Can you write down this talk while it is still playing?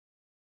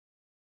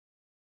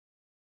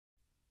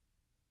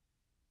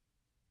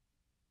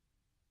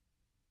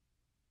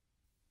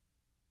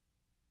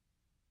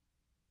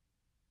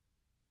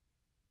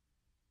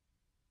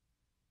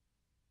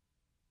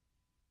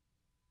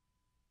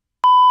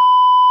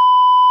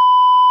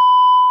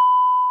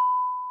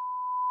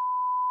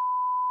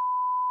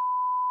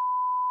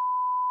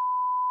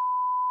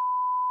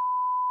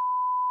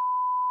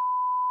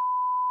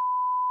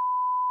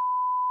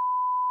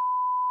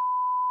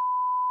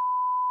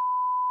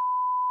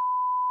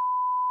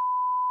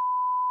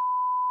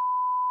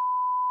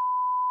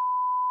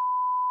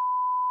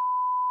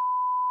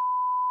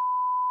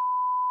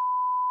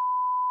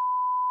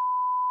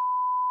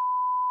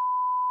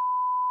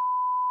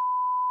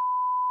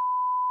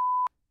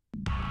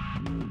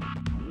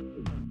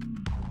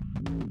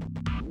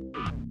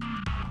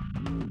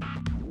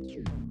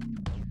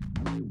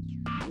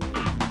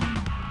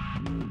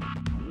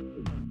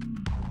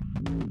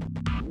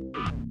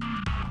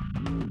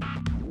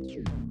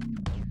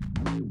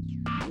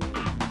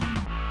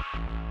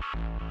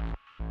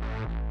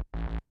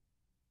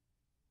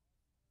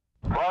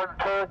1, 2,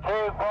 3,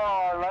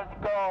 4, let's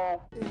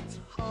go. It's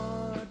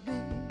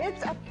Heartbeat.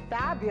 It's a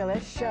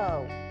fabulous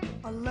show.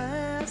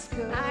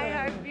 Alaska. I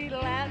Heartbeat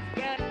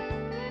Alaska.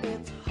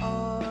 It's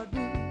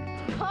Heartbeat.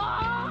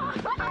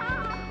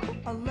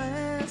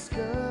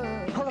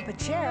 Alaska. Pull up a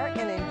chair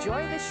and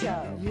enjoy the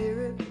show. Hear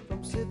it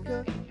from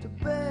Sitka to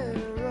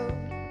Barrow.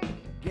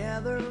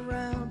 Gather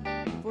around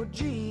for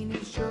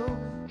Jeannie's show.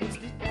 It's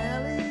the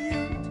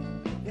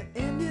Aleut, the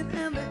Indian,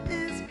 and the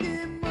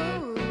Eskimo.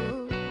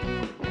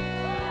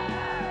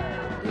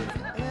 It's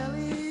the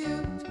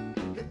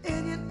Aleut, the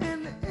Indian,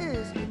 and the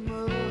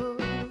Eskimo.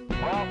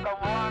 Welcome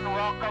one,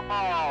 welcome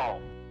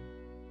all.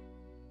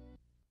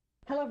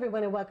 Hello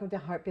everyone and welcome to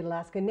Heartbeat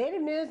Alaska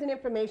Native News and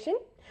Information.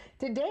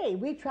 Today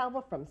we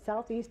travel from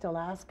Southeast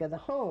Alaska, the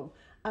home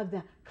of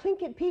the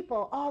Tlingit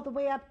people, all the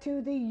way up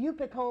to the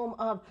Yupik home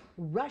of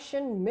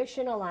Russian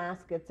Mission,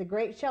 Alaska. It's a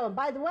great show. And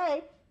by the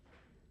way,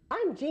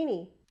 I'm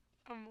Jeannie.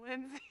 I'm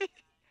Lindsay.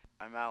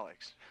 I'm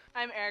Alex.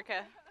 I'm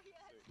Erika.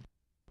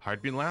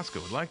 Heartbeat Alaska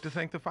would like to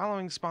thank the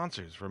following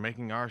sponsors for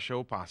making our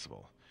show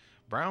possible.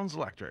 Brown's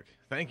Electric.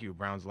 Thank you,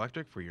 Brown's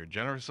Electric, for your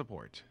generous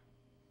support.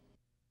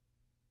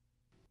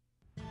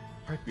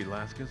 Heartbeat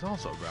Alaska is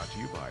also brought to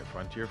you by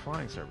Frontier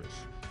Flying Service.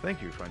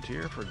 Thank you,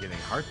 Frontier, for getting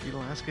Heartbeat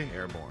Alaska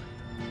airborne.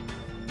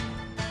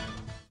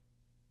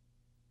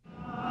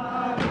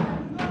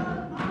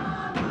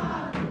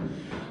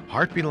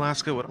 Heartbeat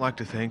Alaska would like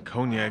to thank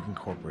Cognac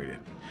Incorporated.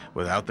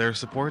 Without their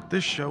support,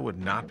 this show would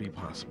not be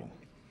possible.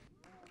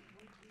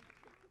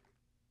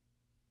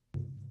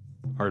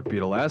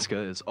 Heartbeat Alaska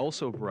is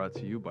also brought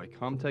to you by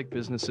Comtech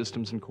Business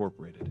Systems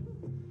Incorporated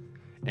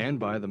and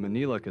by the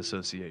Manilac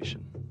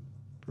Association,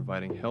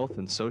 providing health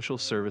and social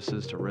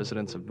services to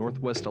residents of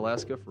Northwest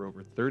Alaska for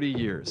over 30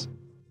 years.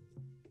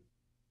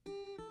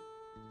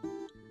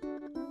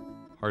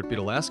 Heartbeat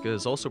Alaska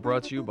is also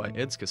brought to you by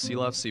Ed's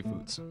Kasilov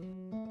Seafoods.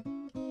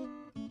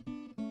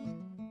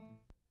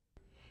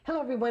 Hello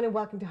everyone and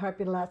welcome to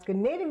Heartbeat Alaska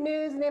Native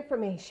News and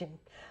Information.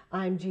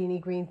 I'm Jeannie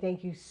Green.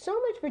 Thank you so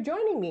much for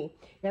joining me.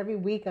 Every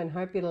week on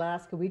Heartbeat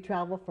Alaska, we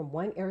travel from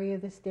one area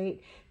of the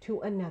state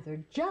to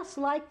another, just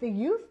like the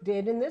youth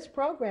did in this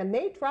program.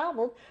 They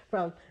traveled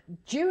from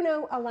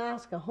Juneau,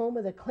 Alaska, home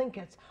of the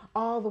Tlingits,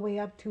 all the way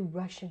up to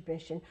Russian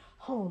Mission,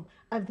 home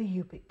of the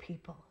Yupik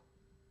people.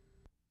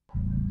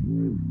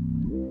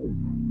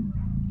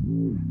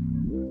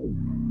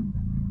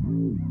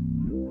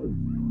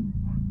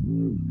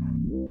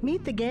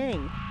 Meet the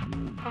gang.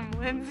 I'm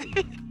Lindsay.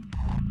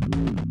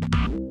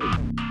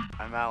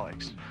 I'm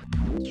Alex.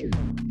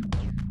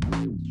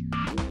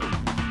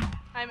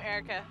 I'm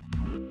Erika.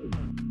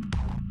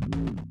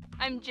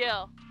 I'm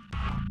Jill.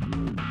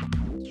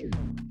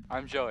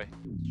 I'm Joey.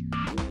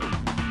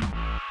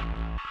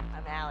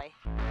 I'm Allie.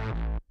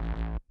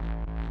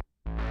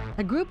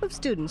 A group of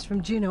students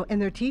from Juneau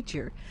and their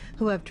teacher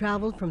who have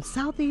traveled from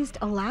Southeast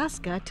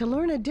Alaska to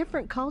learn a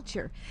different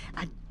culture,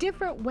 a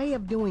different way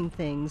of doing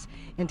things,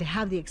 and to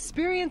have the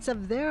experience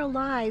of their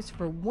lives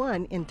for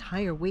one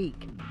entire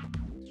week.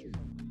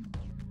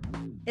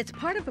 It's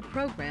part of a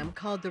program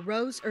called the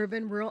Rose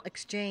Urban Rural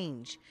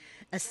Exchange,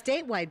 a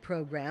statewide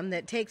program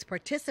that takes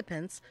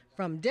participants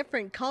from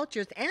different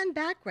cultures and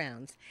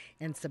backgrounds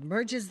and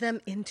submerges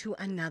them into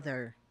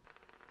another.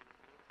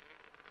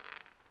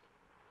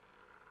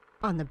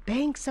 On the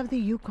banks of the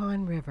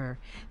Yukon River,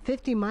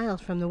 50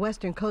 miles from the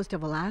western coast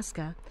of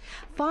Alaska,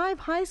 5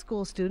 high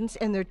school students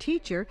and their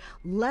teacher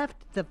left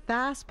the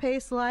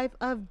fast-paced life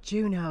of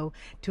Juneau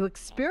to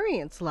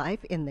experience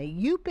life in the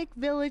Yupik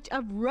village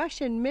of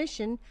Russian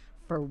Mission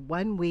for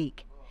 1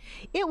 week.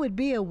 It would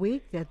be a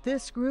week that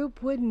this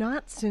group would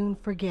not soon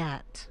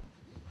forget.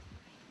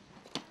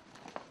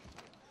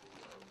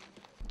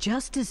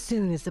 Just as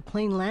soon as the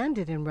plane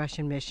landed in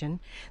Russian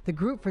Mission, the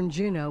group from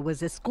Juneau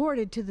was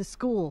escorted to the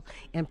school,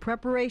 and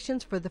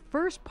preparations for the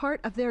first part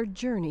of their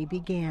journey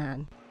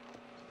began.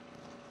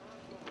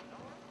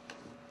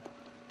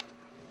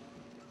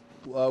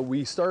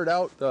 We started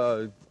out,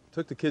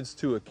 took the kids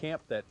to a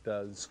camp that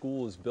the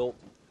school is built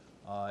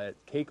at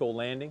Keiko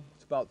Landing.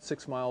 It's about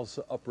 6 miles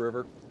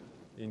upriver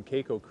in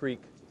Keiko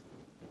Creek.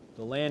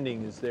 The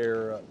landing is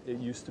there. It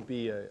used to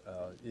be it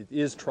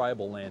is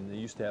tribal land. They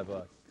used to have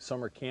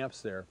summer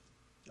camps there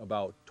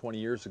about 20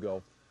 years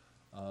ago.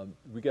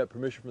 We got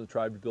permission from the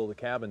tribe to build a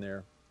cabin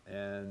there,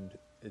 and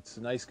it's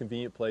a nice,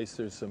 convenient place.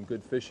 There's some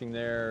good fishing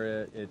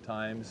there at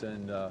times,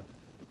 and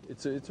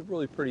it's a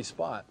really pretty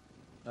spot.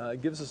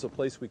 It gives us a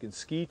place we can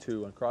ski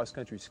to on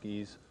cross-country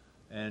skis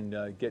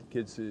and get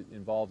kids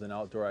involved in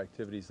outdoor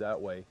activities that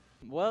way.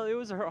 Well, it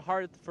was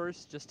hard at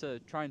first just to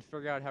try and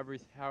figure out how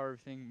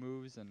everything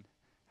moves and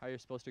how you're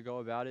supposed to go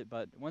about it,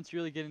 but once you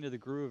really get into the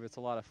groove, it's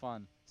a lot of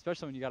fun,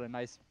 especially when you got a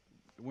nice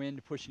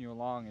wind pushing you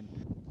along. And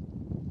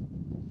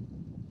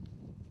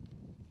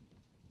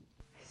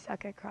I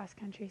suck at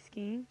cross-country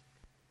skiing.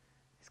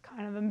 It's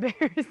kind of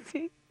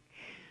embarrassing,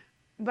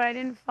 but I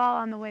didn't fall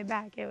on the way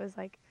back. It was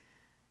like,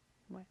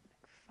 what,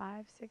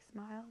 5-6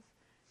 miles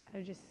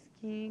of just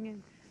skiing,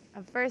 and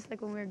at first,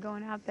 like when we were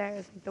going out there, it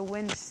was like the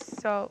wind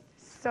so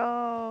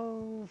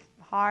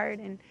hard,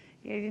 and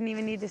You didn't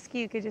even need to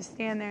ski. You could just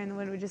stand there and the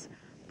wind would just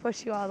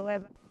push you all the way.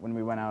 When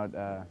we went out,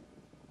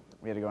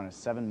 we had to go on a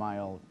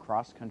 7-mile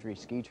cross-country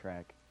ski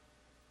track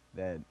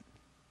that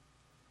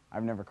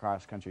I've never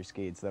cross-country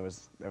skied, so that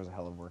was a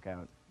hell of a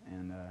workout.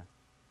 And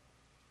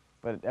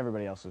but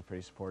everybody else was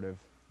pretty supportive.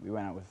 We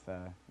went out with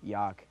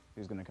Yak,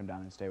 who's going to come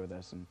down and stay with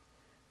us, and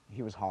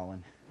he was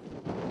hauling.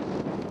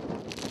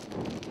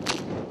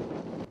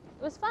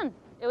 It was fun.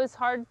 It was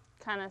hard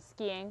kind of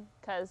skiing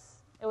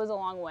because it was a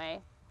long way.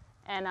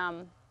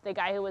 And the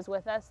guy who was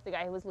with us, the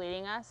guy who was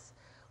leading us,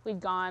 we'd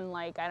gone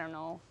like, I don't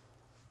know,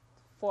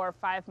 4 or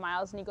 5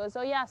 miles, and he goes,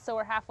 oh yeah, so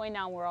we're halfway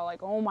now. And we're all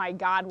like, oh my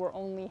God, we're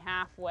only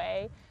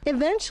halfway.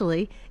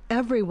 Eventually,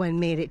 everyone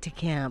made it to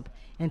camp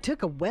and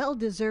took a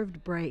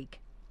well-deserved break.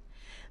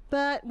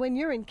 But when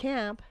you're in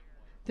camp,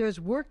 there's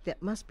work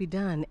that must be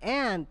done,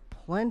 and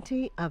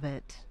plenty of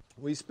it.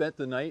 We spent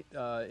the night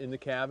in the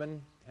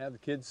cabin, have the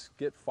kids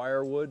get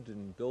firewood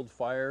and build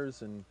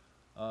fires and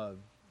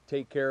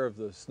take care of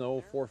the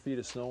snow, 4 feet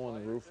of snow on the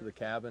roof of the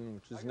cabin,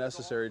 which is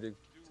necessary to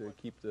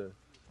keep the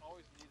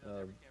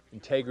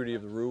integrity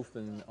of the roof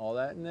and all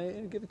that. And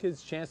they give the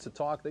kids a chance to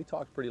talk. They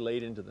talked pretty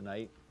late into the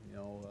night, you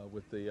know,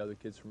 with the other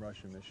kids from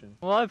Russian Mission.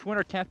 Well, I've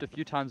winter camped a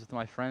few times with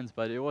my friends,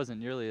 but it wasn't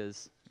nearly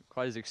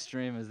quite as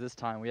extreme as this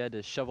time. We had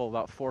to shovel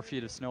about 4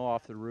 feet of snow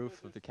off the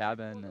roof of the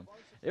cabin, and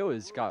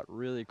it got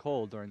really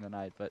cold during the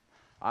night, but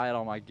I had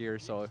all my gear,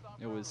 so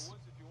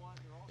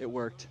it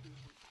worked.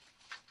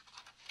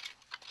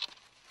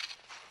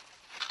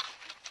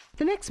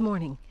 The next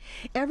morning,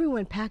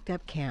 everyone packed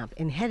up camp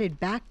and headed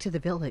back to the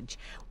village,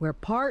 where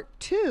part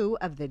 2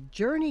 of the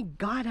journey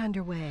got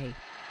underway.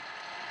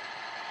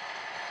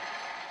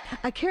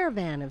 A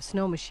caravan of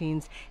snow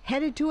machines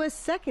headed to a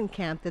second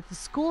camp that the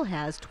school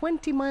has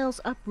 20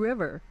 miles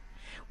upriver,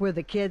 where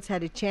the kids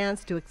had a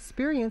chance to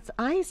experience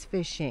ice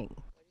fishing.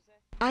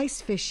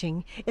 Ice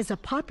fishing is a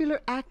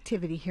popular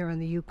activity here on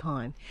the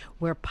Yukon,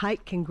 where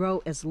pike can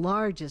grow as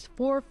large as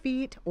 4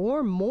 feet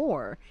or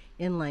more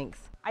in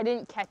length. I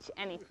didn't catch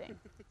anything.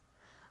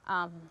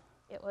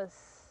 It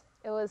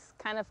was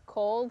kind of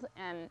cold,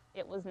 and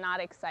it was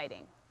not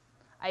exciting.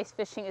 Ice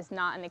fishing is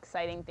not an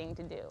exciting thing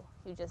to do.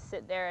 You just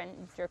sit there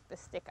and jerk the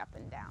stick up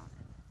and down.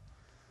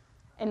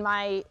 In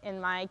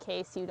my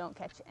case, you don't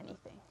catch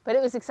anything. But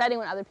it was exciting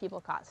when other people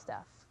caught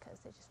stuff, because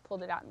they just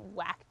pulled it out and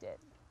whacked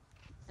it.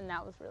 And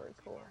that was really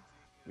cool.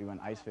 We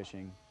went ice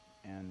fishing,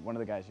 and one of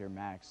the guys here,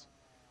 Max,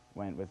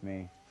 went with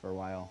me for a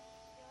while.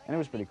 And it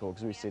was pretty cool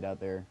because we stayed out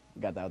there.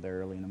 We got out there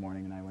early in the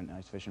morning, and I went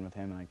ice fishing with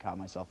him, and I caught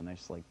myself a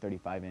nice, like,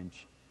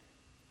 35-inch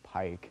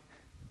pike.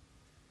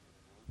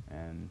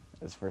 And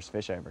it was the first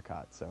fish I ever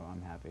caught, so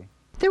I'm happy.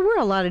 There were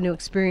a lot of new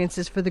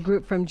experiences for the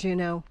group from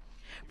Juneau.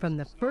 From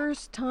the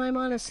first time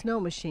on a snow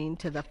machine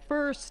to the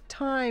first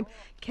time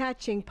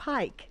catching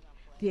pike,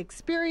 the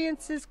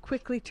experiences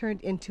quickly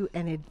turned into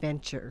an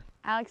adventure.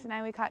 Alex and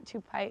I caught 2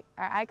 pike,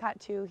 or I caught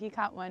 2, he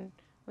caught 1.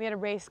 We had a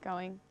race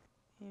going.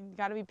 You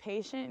got to be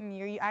patient, and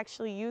you're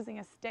actually using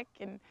a stick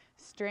and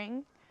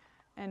string,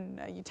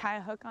 and you tie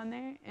a hook on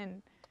there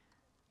and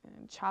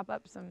chop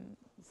up some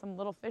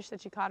little fish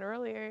that you caught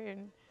earlier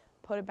and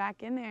put it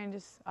back in there and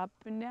just up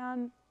and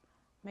down.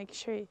 Make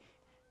sure,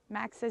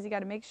 Max says you got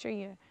to make sure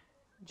you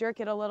jerk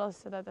it a little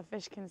so that the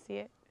fish can see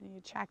it, and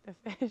you track the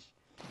fish.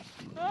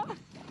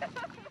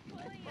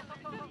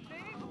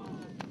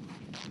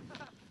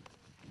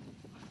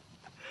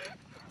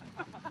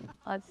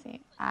 Let's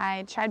see,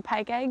 I tried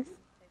pike eggs.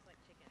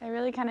 They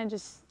really kind of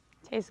just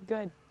taste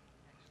good.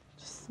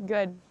 Just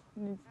good.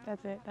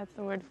 That's it. That's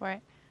the word for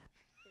it.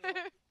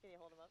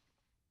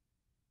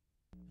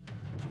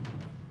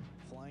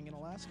 Flying in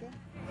Alaska?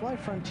 Fly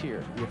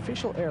Frontier, the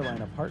official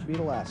airline of Heartbeat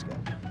Alaska.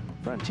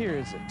 Frontier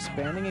is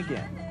expanding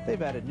again.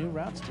 They've added new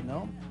routes to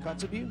Nome,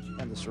 Kotzebue,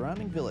 and the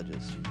surrounding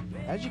villages.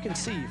 As you can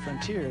see,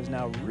 Frontier is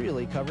now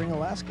really covering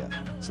Alaska.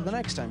 So the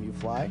next time you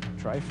fly,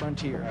 try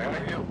Frontier.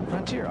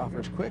 Frontier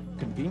offers quick,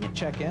 convenient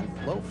check-in,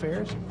 low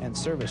fares, and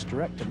service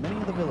direct to many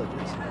of the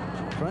villages.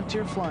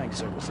 Frontier Flying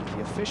Service is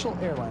the official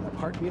airline of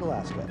Heartbeat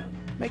Alaska.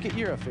 Make it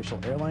your official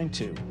airline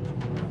too.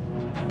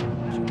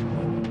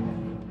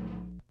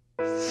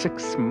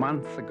 6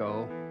 months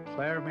ago,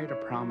 Claire made a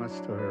promise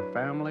to her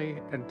family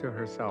and to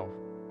herself.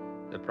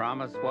 The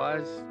promise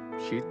was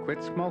she'd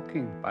quit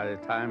smoking by the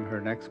time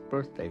her next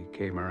birthday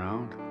came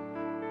around.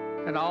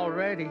 And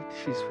already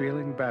she's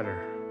feeling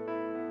better.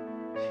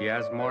 She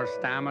has more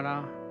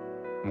stamina,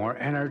 more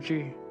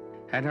energy,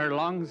 and her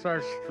lungs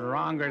are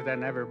stronger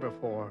than ever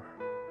before.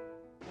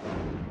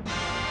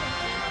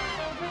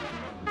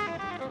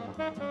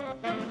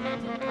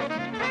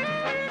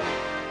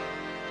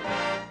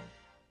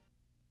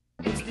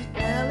 It's the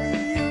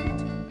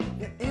Aleut,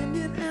 the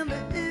Indian and the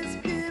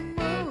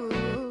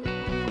Eskimo.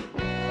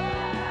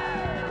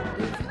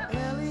 It's the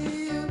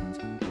Aleut,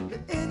 the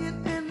Indian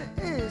and the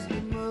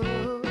Eskimo.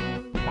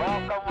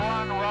 Welcome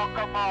one,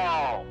 welcome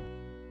all.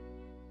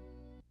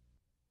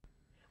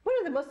 One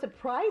of the most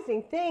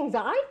surprising things,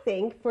 I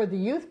think, for the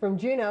youth from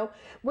Juneau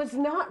was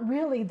not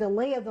really the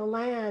lay of the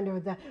land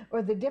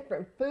or the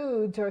different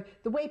foods or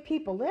the way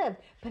people lived,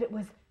 but it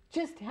was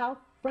just how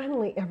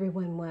friendly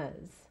everyone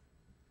was.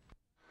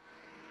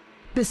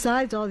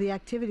 Besides all the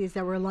activities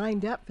that were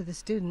lined up for the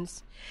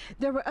students,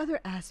 there were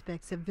other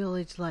aspects of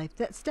village life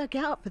that stuck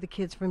out for the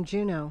kids from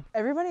Juneau.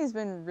 Everybody's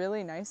been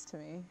really nice to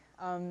me,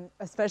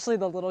 especially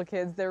the little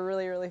kids. They're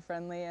really, really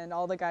friendly, and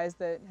all the guys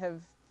that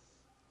have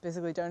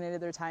basically donated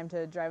their time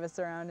to drive us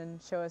around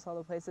and show us all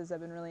the places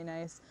have been really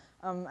nice.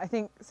 I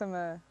think some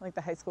like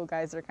the high school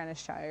guys are kind of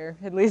shyer.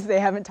 At least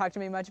they haven't talked to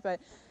me much, but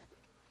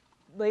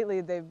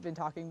lately they've been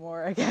talking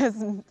more, I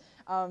guess. And,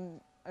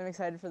 I'm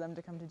excited for them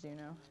to come to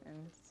Juneau and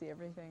see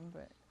everything.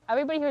 But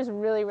everybody here is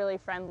really, really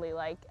friendly.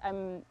 Like,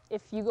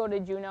 if you go to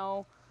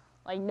Juneau,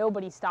 like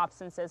nobody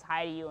stops and says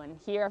hi to you. And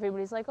here,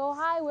 everybody's like, "Oh,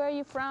 hi, where are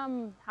you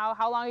from?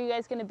 How long are you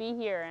guys going to be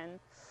here?" And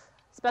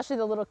especially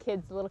the little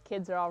kids. The little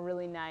kids are all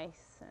really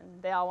nice,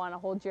 and they all want to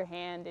hold your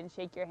hand and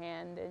shake your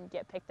hand and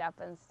get picked up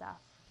and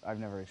stuff. I've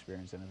never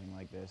experienced anything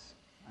like this.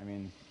 I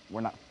mean, we're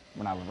not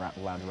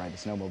allowed to ride the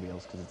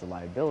snowmobiles because it's a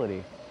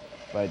liability,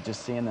 but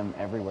just seeing them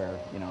everywhere,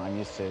 you know, I'm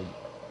used to,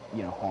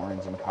 you know,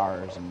 horns and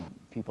cars and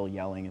people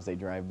yelling as they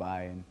drive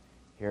by, and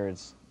here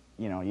it's,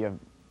 you know, you have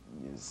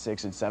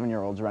 6- and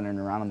 7-year-olds running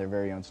around on their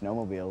very own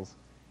snowmobiles,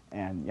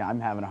 and yeah, I'm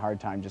having a hard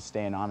time just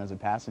staying on as a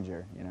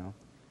passenger, you know.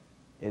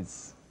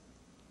 It's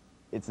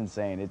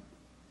insane. It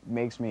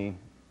makes me,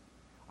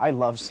 I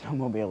love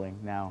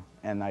snowmobiling now,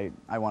 and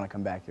I want to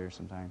come back here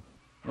sometime.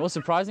 The most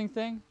surprising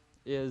thing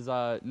is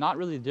not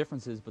really the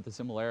differences, but the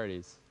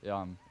similarities.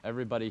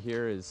 Everybody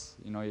here is,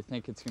 you know, you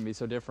think it's going to be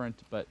so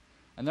different, but,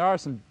 and there are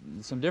some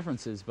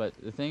differences, but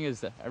the thing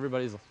is that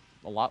everybody's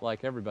a lot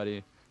like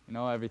everybody. You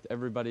know,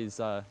 everybody's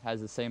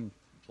has a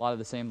lot of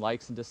the same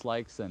likes and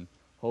dislikes and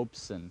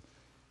hopes, and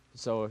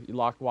so you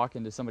walk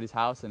into somebody's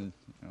house and,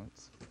 you know,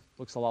 it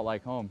looks a lot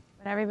like home.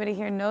 But everybody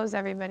here knows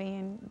everybody,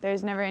 and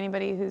there's never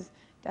anybody who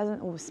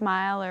doesn't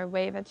smile or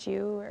wave at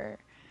you, or,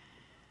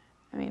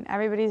 I mean,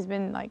 everybody's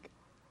been like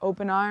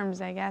open arms,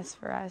 I guess,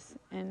 for us.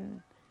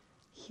 And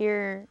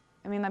here,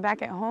 I mean, like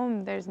back at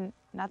home, there's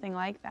nothing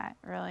like that,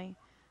 really.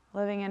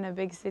 Living in a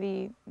big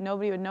city,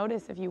 nobody would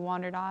notice if you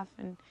wandered off.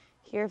 And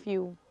here, if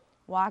you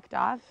walked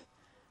off,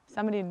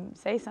 somebody would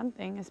say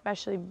something,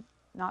 especially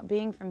not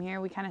being from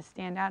here. We kind of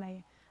stand out,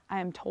 I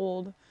am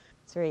told.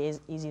 It's very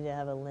easy to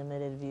have a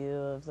limited view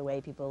of the way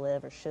people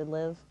live or should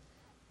live.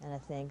 And I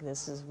think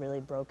this has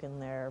really broken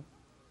their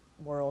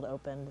world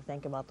open to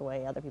think about the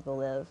way other people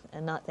live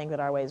and not think that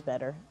our way is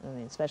better. I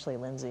mean, especially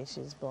Lindsey,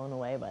 she's blown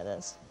away by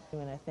this. I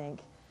mean, I think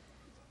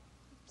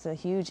it's a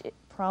huge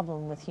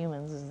problem with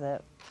humans is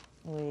that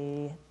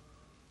we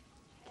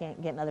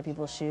can't get in other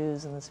people's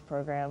shoes in this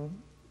program.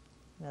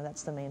 You know,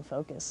 that's the main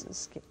focus,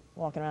 is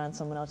walking around in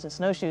someone else's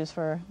snowshoes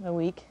for a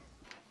week.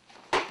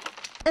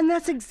 And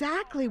that's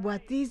exactly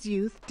what these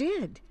youth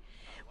did.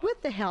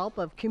 With the help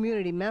of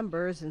community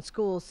members and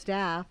school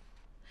staff,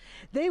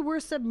 they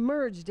were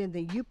submerged in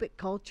the Yupik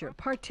culture,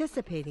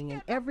 participating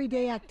in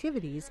everyday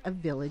activities of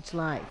village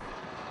life.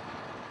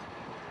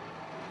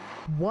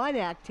 One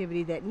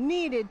activity that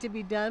needed to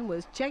be done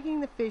was checking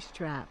the fish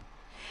trap.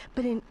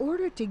 But in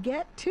order to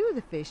get to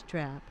the fish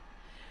trap,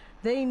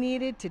 they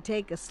needed to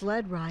take a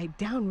sled ride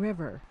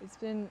downriver. it's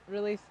been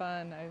really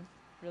fun. I've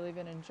really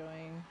been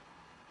enjoying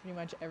pretty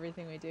much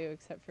everything we do,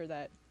 except for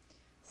that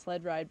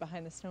sled ride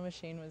behind the snow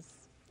machine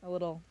was a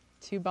little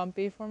too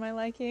bumpy for my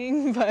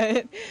liking,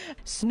 but...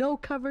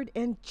 Snow-covered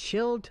and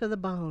chilled to the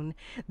bone,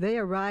 they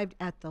arrived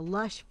at the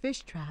lush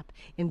fish trap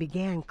and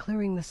began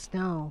clearing the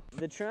snow.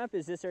 The trap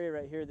is this area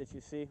right here that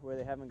you see where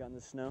they haven't gotten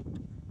the snow.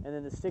 And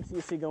then the sticks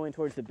you see going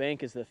towards the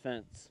bank is the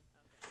fence.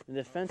 And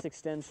the fence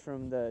extends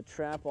from the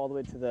trap all the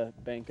way to the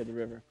bank of the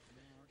river.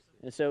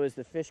 And so as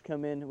the fish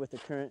come in with the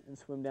current and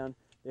swim down,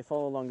 they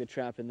follow along the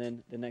trap, and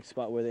then the next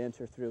spot where they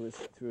enter through is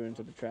through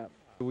into the trap.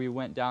 We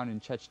went down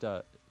and checked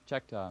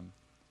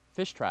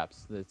fish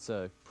traps. It's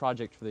a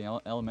project for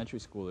the elementary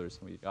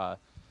schoolers. We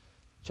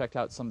checked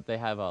out they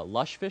have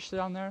lush fish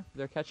down there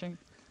they're catching,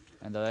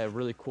 and they have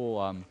really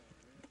cool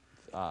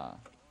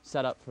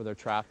setup for their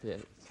trap.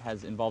 It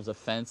involves a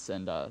fence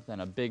and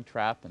then a big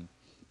trap, and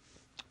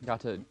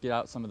got to get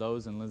out some of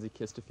those, and Lindsey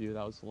kissed a few.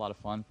 That was a lot of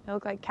fun. They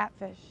look like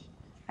catfish.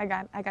 I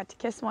got to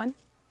kiss one.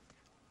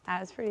 That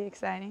was pretty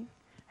exciting.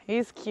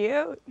 He's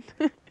cute.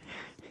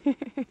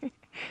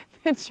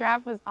 The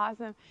trap was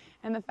awesome,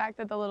 and the fact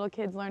that the little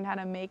kids learned how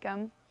to make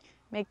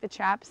the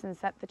traps and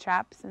set the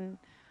traps, and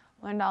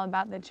learned all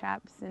about the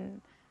traps.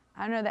 And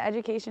I don't know, the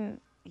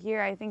education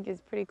here I think is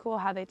pretty cool,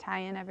 how they tie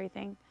in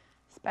everything,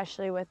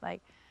 especially with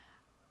like,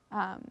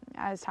 I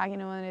was talking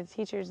to one of the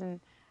teachers and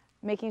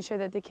making sure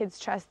that the kids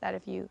trust that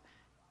if you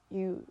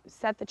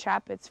set the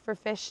trap, it's for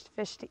fish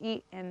to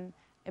eat, and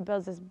it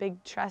builds this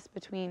big trust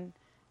between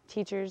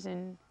teachers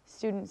and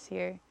students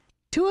here.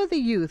 Two of the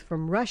youth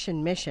from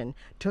Russian Mission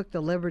took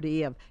the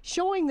liberty of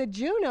showing the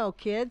Juneau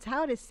kids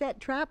how to set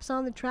traps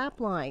on the trap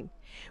line,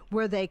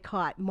 where they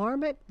caught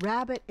marmot,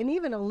 rabbit, and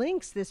even a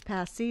lynx this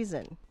past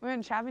season. We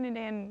went trapping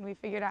today and we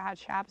figured out how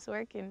traps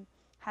work and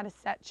how to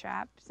set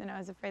traps, and I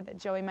was afraid that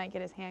Joey might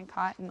get his hand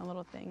caught in the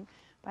little thing,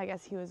 but I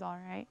guess he was all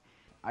right.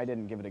 I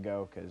didn't give it a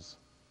go because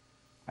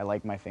I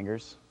like my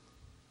fingers.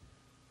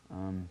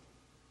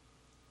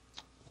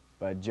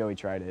 but Joey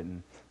tried it,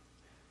 and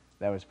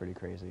that was pretty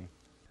crazy.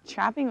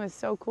 Trapping was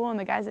so cool, and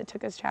the guys that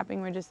took us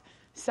trapping were just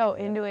so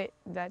into it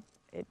that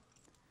it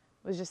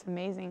was just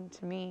amazing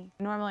to me.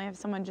 Normally, if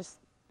someone just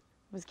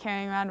was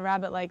carrying around a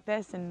rabbit like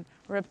this and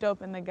ripped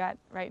open the gut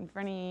right in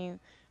front of you,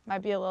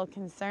 might be a little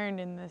concerned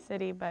in the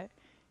city, but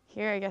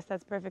here I guess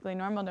that's perfectly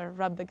normal to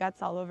rub the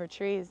guts all over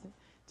trees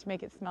to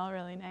make it smell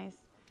really nice.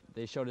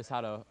 They showed us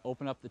how to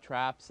open up the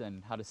traps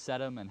and how to set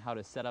them and how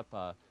to set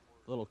up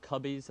little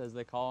cubbies, as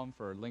they call them,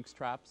 for lynx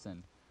traps.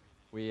 And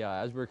we,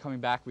 as we were coming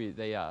back,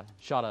 they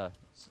shot a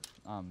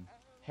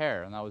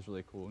hare, and that was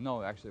really cool.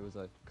 No, actually it was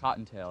a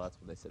cottontail, that's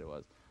what they said it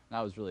was. And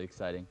that was really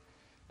exciting.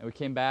 And we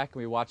came back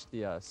and we watched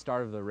the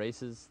start of the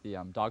races, the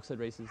dog sled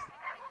races.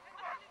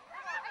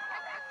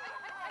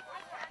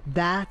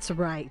 That's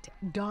right,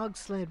 dog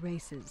sled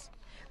races.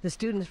 The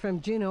students from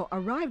Juneau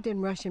arrived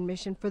in Russian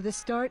Mission for the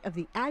start of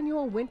the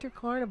annual Winter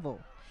Carnival,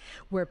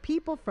 where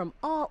people from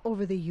all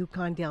over the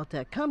Yukon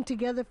Delta come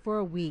together for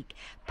a week,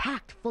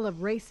 packed full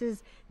of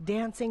races,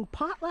 dancing,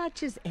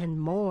 potlatches, and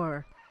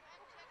more.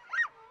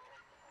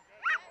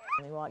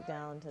 We walked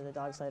down to the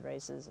dog sled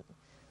races.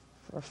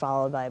 We're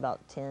followed by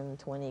about 10,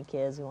 20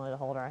 kids who wanted to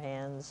hold our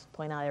hands,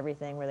 point out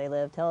everything where they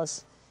live, tell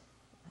us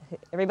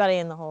everybody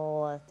in the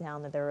whole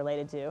town that they're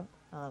related to.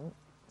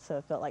 So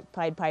it felt like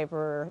Pied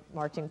Piper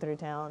marching through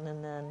town,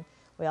 and then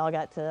we all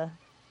got to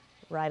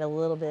ride a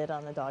little bit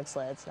on the dog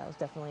sled, so that was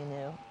definitely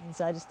new. And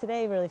so I just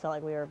today really felt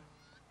like we were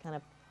kind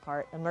of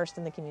immersed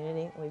in the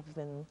community. We've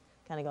been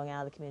kind of going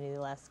out of the community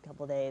the last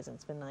couple of days, and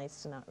it's been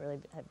nice to not really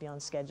be on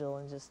schedule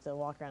and just to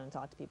walk around and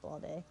talk to people all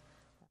day.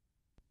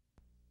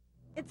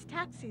 It's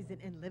tax season,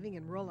 and living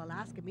in rural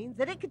Alaska means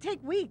that it could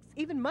take weeks,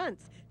 even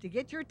months, to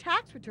get your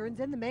tax returns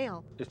in the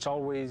mail. It's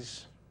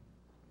always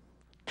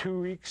 2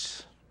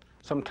 weeks,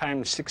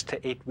 sometimes 6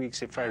 to 8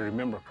 weeks if I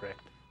remember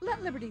correct.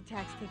 Let Liberty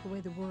Tax take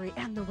away the worry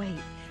and the wait.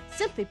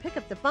 Simply pick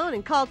up the phone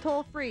and call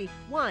toll-free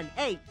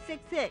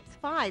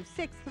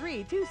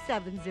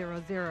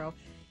 1-866-563-2700.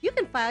 You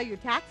can file your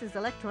taxes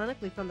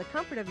electronically from the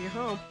comfort of your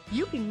home.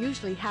 You can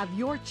usually have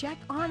your check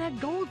on a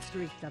gold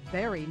streak the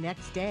very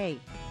next day.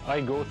 I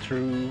go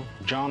through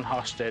John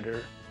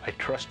Hofstadter. I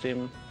trust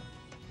him.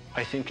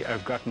 I think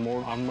I've got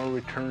more on my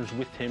returns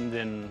with him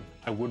than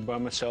I would by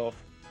myself.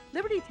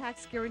 Liberty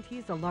Tax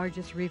guarantees the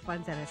largest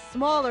refunds at a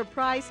smaller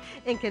price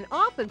and can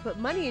often put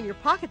money in your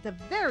pocket the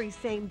very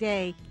same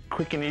day.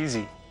 Quick and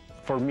easy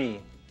for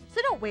me.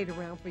 So don't wait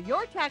around for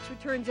your tax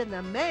returns in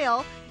the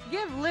mail.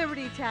 Give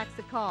Liberty Tax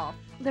a call.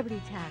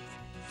 Liberty Tax,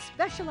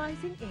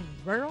 specializing in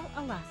rural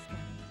Alaska.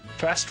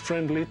 Fast,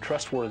 friendly,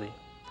 trustworthy.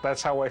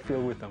 That's how I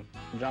feel with them.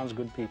 John's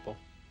good people.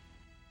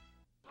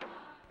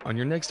 On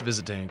your next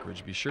visit to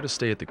Anchorage, be sure to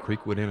stay at the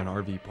Creekwood Inn and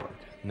RV Park.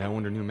 Now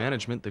under new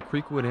management, the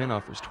Creekwood Inn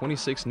offers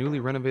 26 newly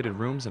renovated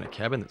rooms and a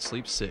cabin that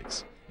sleeps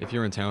 6. If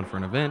you're in town for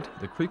an event,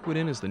 the Creekwood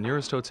Inn is the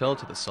nearest hotel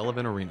to the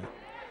Sullivan Arena.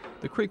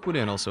 The Creekwood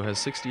Inn also has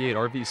 68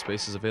 RV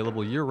spaces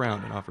available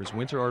year-round and offers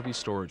winter RV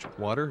storage with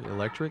water,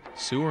 electric,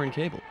 sewer, and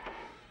cable.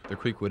 The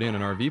Creekwood Inn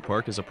and RV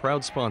Park is a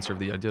proud sponsor of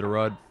the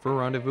Iditarod Fur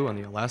Rendezvous and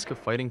the Alaska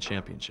Fighting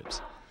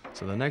Championships.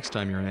 So the next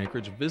time you're in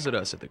Anchorage, visit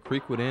us at the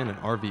Creekwood Inn and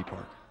RV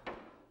Park.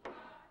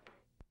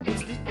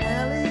 It's the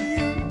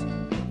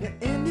Aleut, the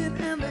Indian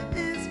and the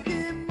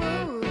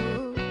Eskimo.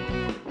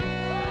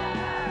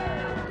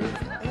 It's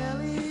the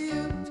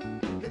Aleut,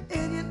 the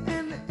Indian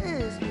and the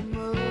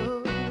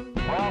Eskimo.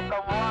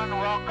 Welcome one,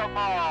 welcome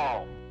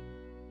all.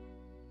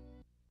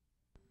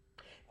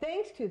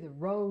 Thanks to the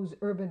Rose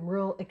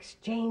Urban-Rural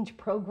Exchange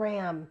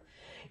Program.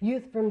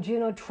 Youth from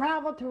Juneau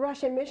traveled to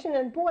Russian Mission,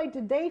 and boy,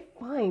 did they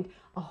find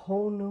a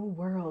whole new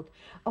world.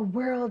 A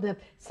world of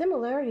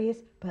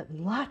similarities, but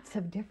lots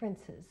of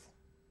differences.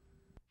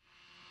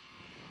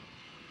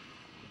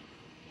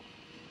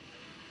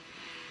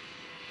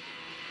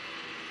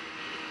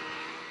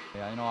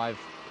 Yeah, I know I've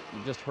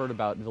just heard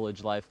about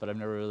village life, but I've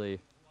never really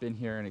been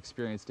here and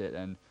experienced it.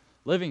 And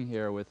living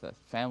here with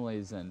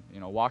families and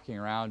walking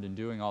around and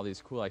doing all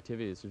these cool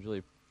activities has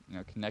really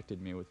connected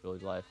me with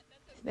village life.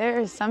 There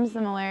are some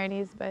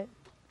similarities, but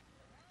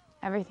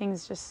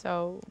everything's just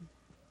so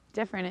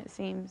different, it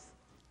seems,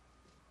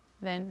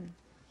 than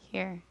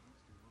here.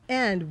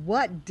 And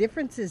what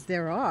differences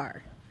there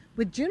are.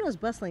 With Juneau's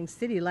bustling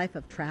city life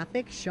of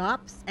traffic,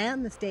 shops,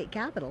 and the state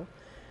capital,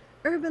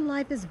 urban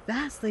life is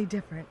vastly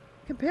different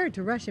compared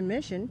to Russian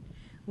Mission,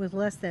 with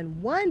less than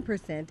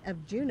 1%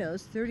 of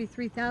Juneau's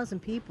 33,000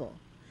 people.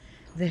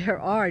 There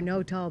are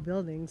no tall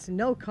buildings,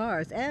 no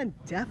cars, and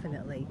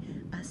definitely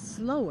a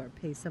slower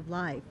pace of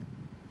life.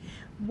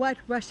 What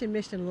Russian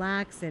Mission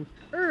lacks in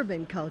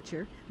urban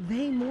culture,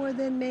 they more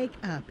than make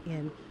up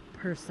in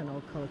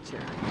personal culture.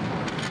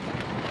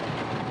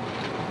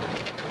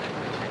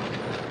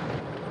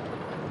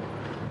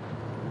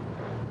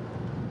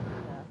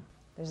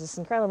 There's this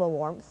incredible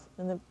warmth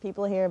in the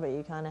people here, but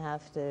you kind of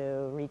have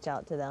to reach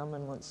out to them,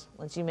 and once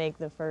you make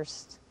the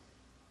first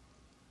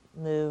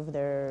move,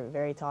 they're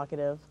very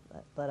talkative,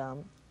 but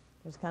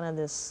there's kind of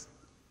this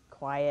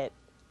quiet,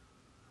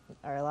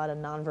 or a lot of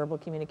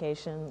nonverbal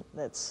communication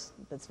that's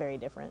very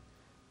different.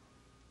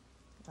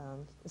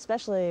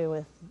 Especially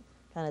with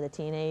kind of the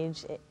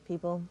teenage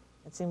people.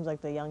 It seems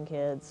like the young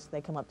kids,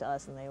 they come up to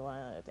us and they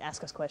want to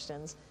ask us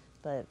questions,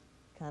 but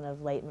kind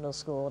of late middle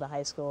school to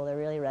high school, they're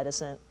really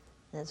reticent.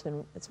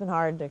 And it's been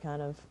hard to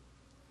kind of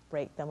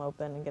break them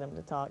open and get them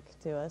to talk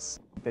to us.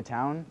 The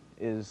town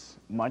is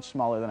much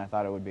smaller than I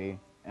thought it would be,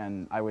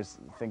 and I was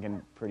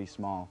thinking pretty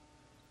small.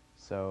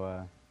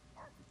 So,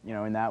 you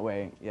know, in that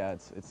way, yeah,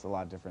 it's a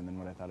lot different than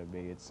what I thought it'd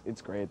be.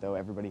 It's great though.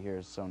 Everybody here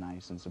is so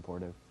nice and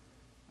supportive.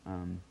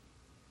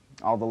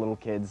 All the little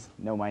kids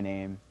know my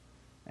name,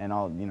 and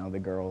all, you know, the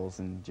girls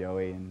and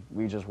Joey, and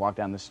we just walk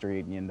down the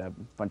street and you end up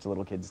a bunch of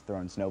little kids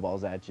throwing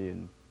snowballs at you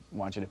and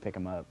want you to pick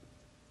them up,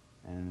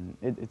 and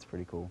it's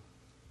pretty cool.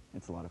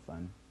 It's a lot of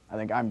fun. I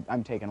think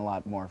I'm taking a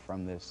lot more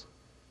from this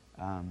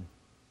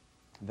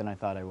than I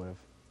thought I would have.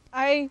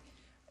 I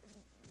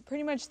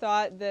pretty much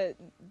thought that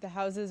the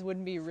houses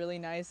wouldn't be really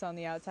nice on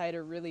the outside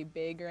or really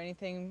big or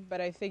anything,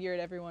 but I figured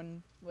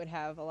everyone would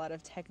have a lot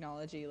of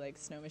technology like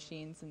snow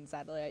machines and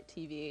satellite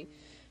TV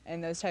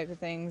and those type of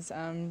things.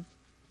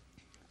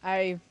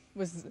 I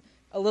was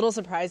a little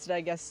surprised at,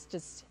 I guess,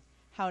 just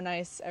how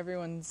nice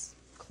everyone's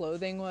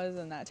clothing was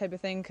and that type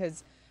of thing,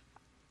 because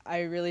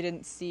I really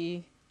didn't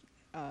see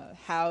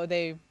how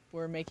they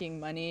were making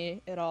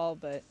money at all,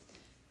 but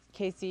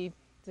Casey,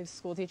 the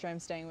school teacher I'm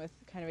staying with,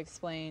 kind of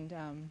explained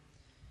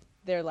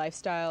their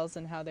lifestyles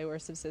and how they were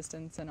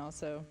subsistence, and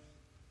also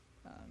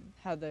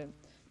how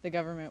the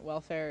government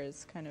welfare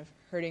is kind of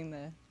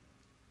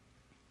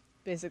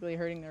basically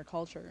hurting their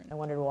culture. I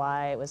wondered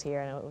why it was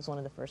here, and it was one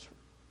of the first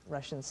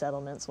Russian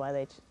settlements, why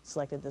they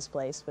selected this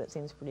place, but it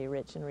seems pretty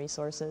rich in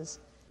resources.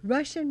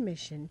 Russian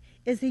Mission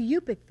is a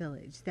Yupik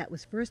village that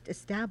was first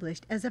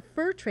established as a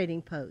fur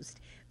trading post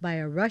by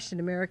a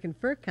Russian-American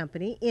fur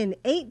company in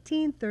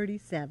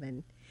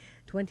 1837.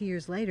 20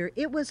 years later,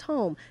 it was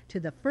home to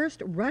the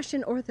first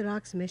Russian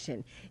Orthodox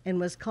mission and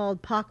was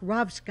called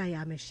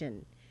Pokrovskaya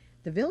Mission.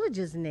 The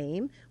village's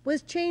name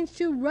was changed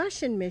to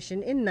Russian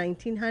Mission in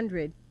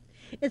 1900.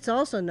 It's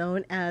also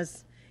known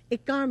as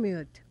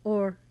Ikarmiut,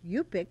 or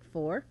Yupik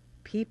for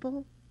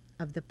People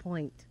of the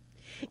Point.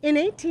 In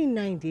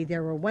 1890,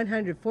 there were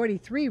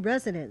 143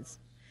 residents.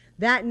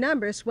 That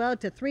number swelled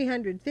to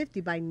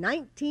 350 by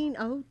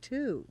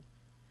 1902.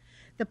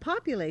 The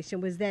population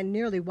was then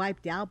nearly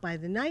wiped out by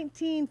the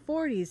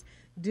 1940s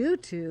due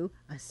to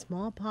a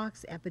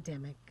smallpox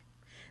epidemic.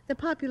 The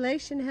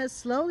population has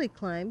slowly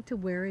climbed to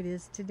where it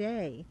is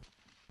today.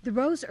 The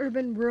Rose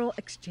Urban Rural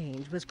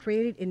Exchange was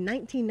created in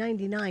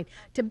 1999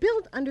 to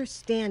build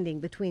understanding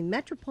between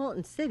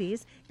metropolitan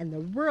cities and the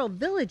rural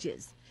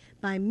villages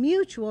by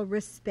mutual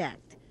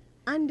respect,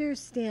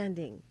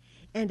 understanding,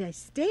 and a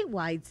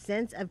statewide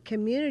sense of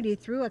community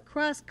through a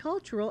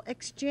cross-cultural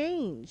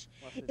exchange.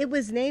 It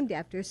was named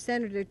after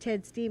Senator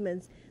Ted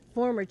Stevens'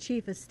 former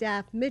chief of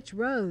staff, Mitch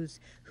Rose,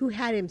 who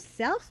had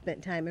himself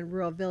spent time in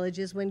rural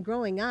villages when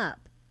growing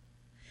up.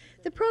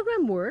 The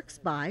program works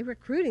by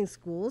recruiting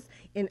schools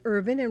in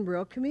urban and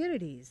rural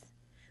communities.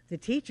 The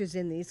teachers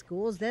in these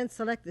schools then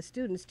select the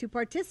students to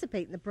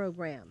participate in the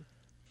program.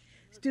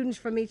 Students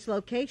from each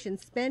location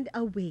spend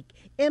a week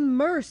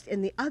immersed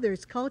in the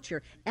other's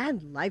culture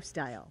and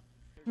lifestyle.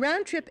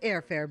 Round-trip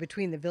airfare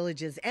between the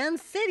villages and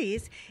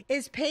cities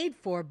is paid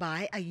for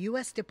by a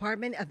U.S.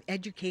 Department of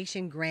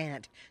Education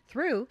grant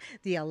through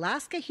the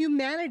Alaska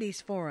Humanities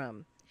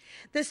Forum.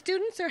 The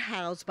students are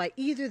housed by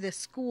either the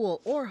school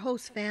or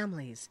host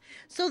families,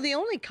 so the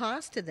only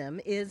cost to them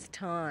is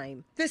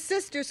time. The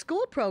sister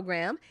school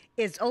program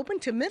is open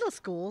to middle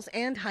schools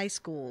and high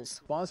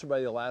schools. Sponsored by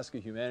the Alaska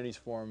Humanities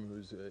Forum,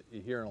 who's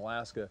here in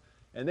Alaska,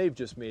 and they've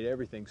just made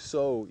everything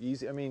so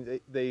easy. I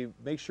mean, they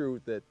make sure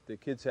that the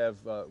kids have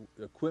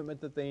equipment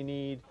that they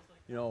need.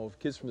 You know,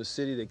 kids from the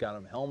city, they got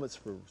them helmets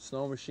for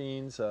snow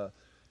machines.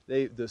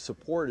 The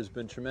support has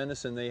been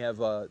tremendous, and they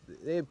have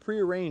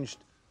prearranged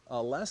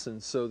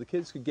lessons so the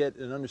kids could get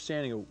an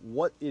understanding of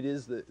what it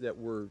is that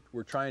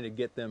we're trying to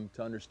get them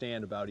to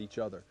understand about each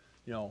other.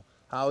 You know,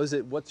 how is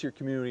it, what's your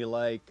community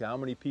like, how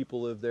many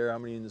people live there, how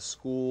many in the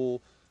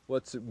school,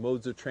 what's the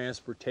modes of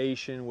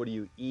transportation, what do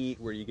you eat,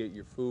 where do you get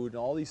your food, and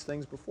all these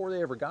things before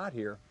they ever got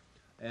here.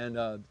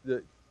 And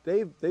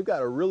they've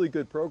got a really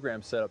good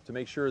program set up to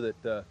make sure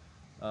that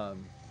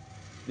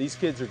these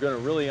kids are going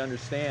to really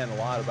understand a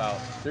lot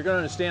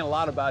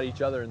about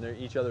each other and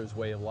each other's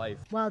way of life.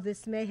 While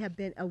this may have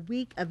been a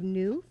week of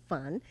new,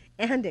 fun,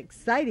 and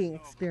exciting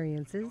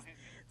experiences,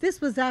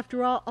 this was,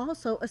 after all,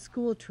 also a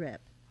school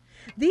trip.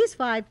 These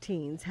 5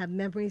 teens have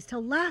memories to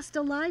last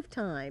a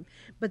lifetime,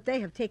 but they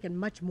have taken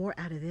much more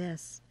out of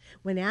this.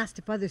 When asked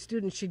if other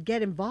students should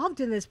get involved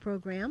in this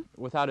program,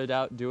 without a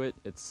doubt, do it.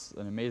 It's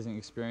an amazing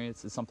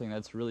experience. It's something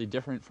that's really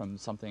different from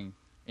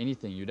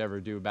anything you'd ever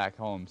do back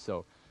home.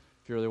 So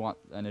if you really want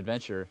an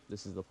adventure,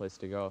 this is the place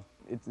to go.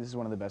 This is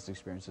one of the best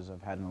experiences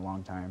I've had in a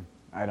long time.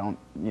 I don't,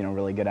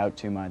 really get out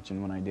too much,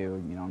 and when I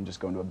do, I'm just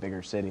going to a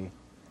bigger city.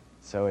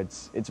 So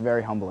it's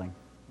very humbling,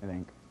 I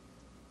think.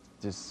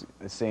 Just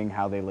seeing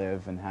how they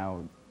live and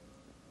how,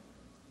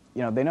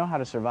 they know how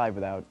to survive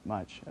without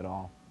much at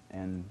all.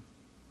 And,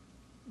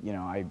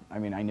 I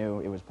mean, I knew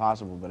it was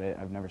possible, but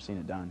I've never seen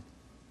it done.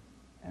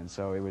 And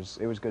so it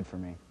was good for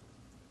me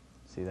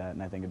to see that,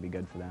 and I think it'd be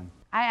good for them.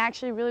 I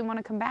actually really want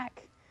to come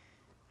back.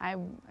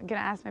 I'm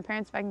gonna ask my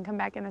parents if I can come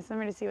back in the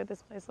summer to see what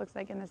this place looks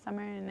like in the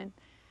summer, and then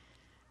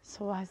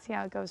so I'll see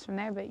how it goes from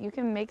there. But you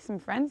can make some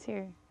friends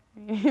here.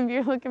 If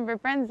you're looking for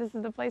friends, this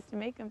is the place to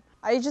make them.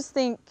 I just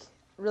think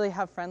really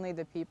how friendly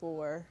the people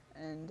were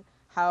and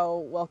how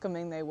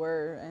welcoming they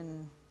were,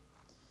 and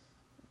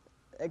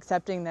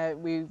accepting that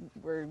we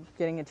were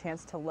getting a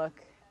chance to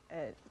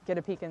get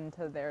a peek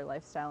into their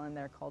lifestyle and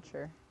their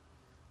culture.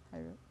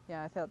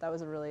 I felt that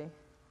was a really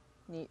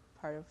neat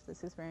part of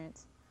this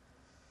experience.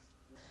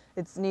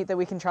 It's neat that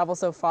we can travel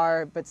so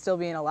far but still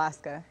be in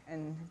Alaska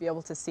and be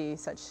able to see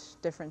such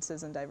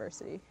differences in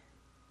diversity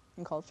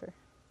in culture.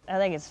 I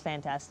think it's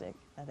fantastic.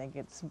 I think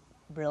it's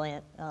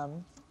brilliant.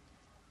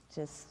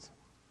 Just,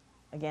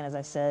 again, as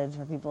I said,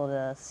 for people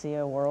to see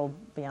a world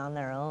beyond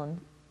their own.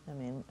 I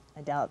mean,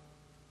 I doubt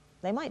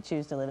they might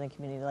choose to live in a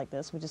community like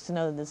this, but just to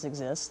know that this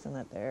exists and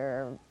that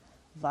there are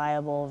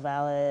viable,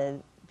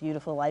 valid,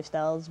 beautiful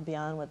lifestyles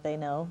beyond what they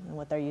know and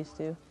what they're used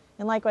to.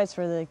 And likewise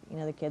for the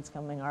kids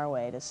coming our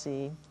way to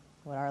see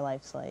what our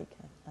life's like.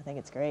 I think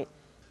it's great.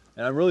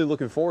 And I'm really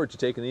looking forward to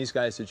taking these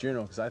guys to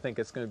Juneau, because I think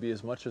it's going to be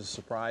as much of a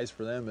surprise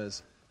for them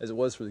as it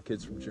was for the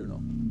kids from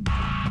Juneau.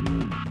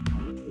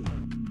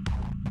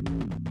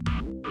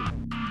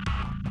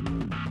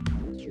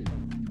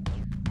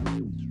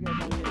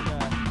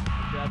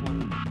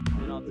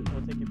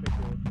 We'll take your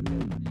picture with the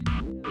kids.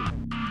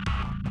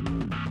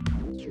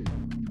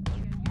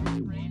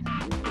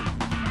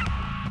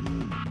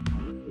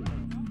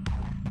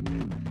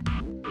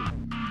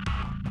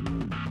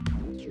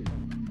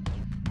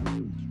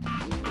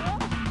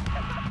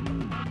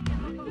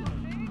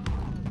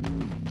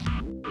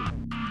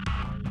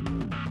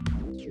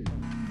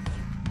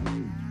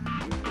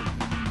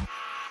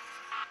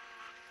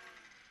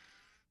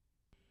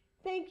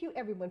 Thank you,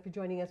 everyone, for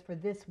joining us for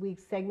this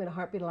week's segment of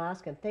Heartbeat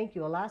Alaska. And thank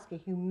you, Alaska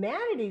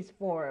Humanities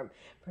Forum,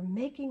 for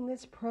making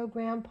this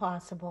program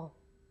possible.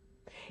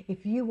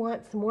 If you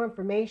want some more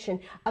information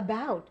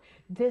about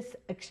this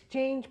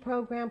exchange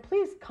program,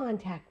 please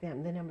contact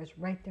them. The number's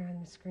right there on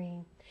the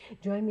screen.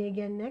 Join me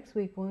again next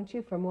week, won't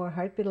you, for more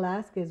Heartbeat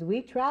Alaska as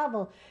we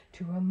travel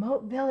to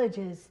remote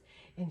villages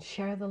and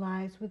share the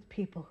lives with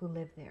people who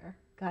live there.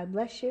 God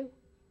bless you.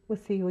 We'll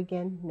see you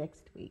again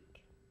next week.